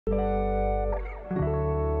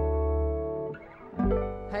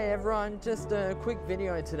everyone, just a quick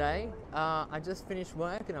video today. I just finished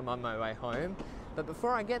work and I'm on my way home. But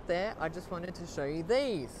before I get there, I just wanted to show you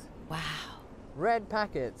these. Wow. Red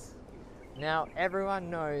packets. Now, everyone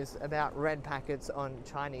knows about red packets on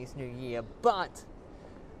Chinese New Year, but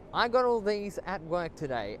I got all these at work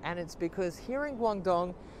today, and it's because here in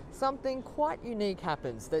Guangdong, something quite unique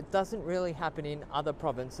happens that doesn't really happen in other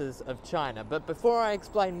provinces of China. But before I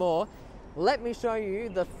explain more, let me show you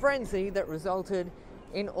the frenzy that resulted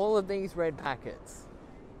in all of these red packets.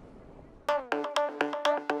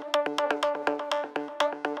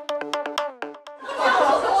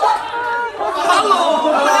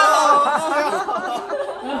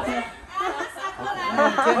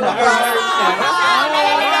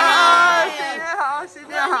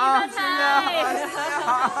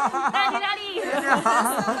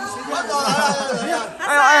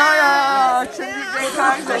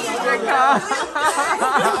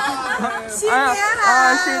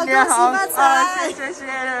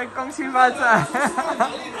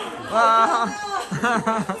 Wow.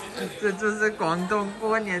 这就是广东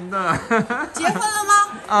过年的。结婚了吗？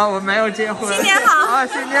啊，我没有结婚。新年好！啊，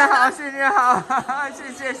新年好，新年好！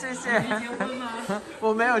谢谢谢谢。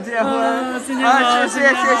我没有结婚。啊，谢谢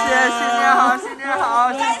谢谢，新年好，新年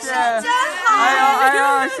好，谢谢。哎呦哎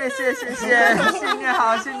呦，谢谢谢谢，新年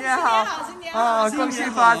好，新年好。啊，恭喜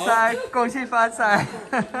发财，恭喜发财。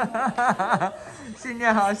新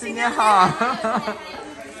年好，新年好。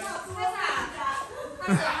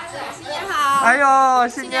新年好！哎呦，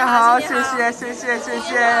新年好，谢谢谢谢谢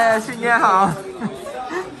谢，新年好！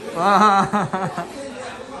哇！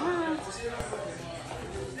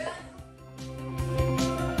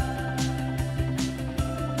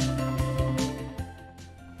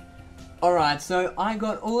 Alright, so I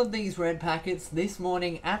got all of these red packets this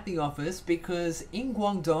morning at the office because in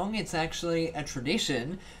Guangdong it's actually a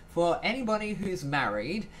tradition for anybody who's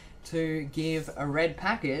married to give a red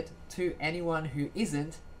packet to anyone who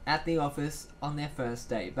isn't at the office on their first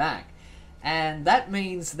day back. And that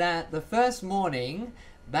means that the first morning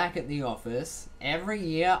back at the office every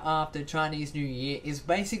year after Chinese New Year is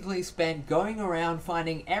basically spent going around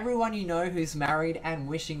finding everyone you know who's married and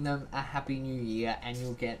wishing them a happy new year, and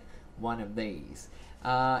you'll get one of these.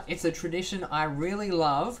 It's a tradition I really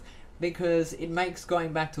love because it makes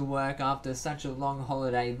going back to work after such a long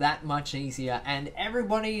holiday that much easier, and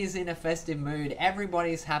everybody is in a festive mood,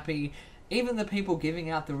 everybody's happy, even the people giving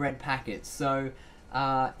out the red packets. So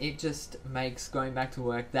it just makes going back to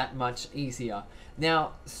work that much easier.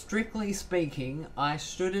 Now, strictly speaking, I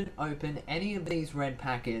shouldn't open any of these red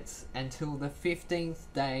packets until the 15th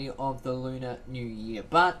day of the Lunar New Year,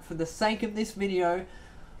 but for the sake of this video,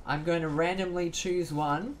 I'm going to randomly choose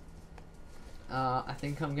one. I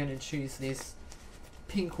think I'm going to choose this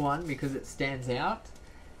pink one because it stands out.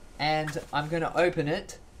 And I'm going to open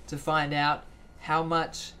it to find out how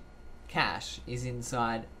much cash is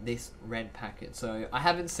inside this red packet. So I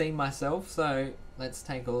haven't seen myself, so let's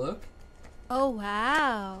take a look. Oh,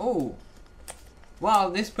 wow. Oh, wow,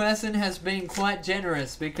 this person has been quite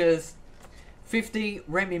generous because 50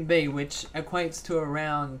 renminbi, which equates to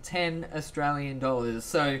around 10 Australian dollars.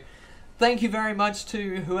 So thank you very much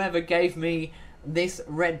to whoever gave me this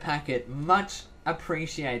red packet. Much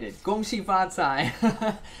appreciated. 恭喜发财.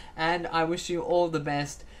 And I wish you all the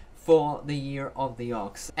best for the year of the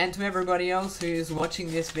ox. And to everybody else who's watching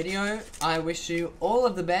this video, I wish you all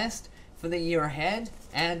of the best for the year ahead,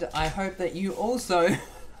 and I hope that you also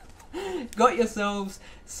got yourselves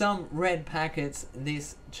some red packets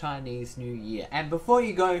this Chinese New Year. And before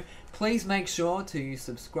you go, please make sure to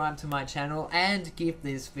subscribe to my channel and give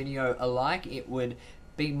this video a like. It would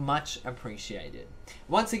be much appreciated.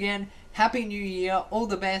 Once again, Happy New Year, all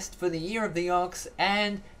the best for the year of the ox,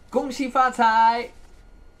 and 恭喜发财!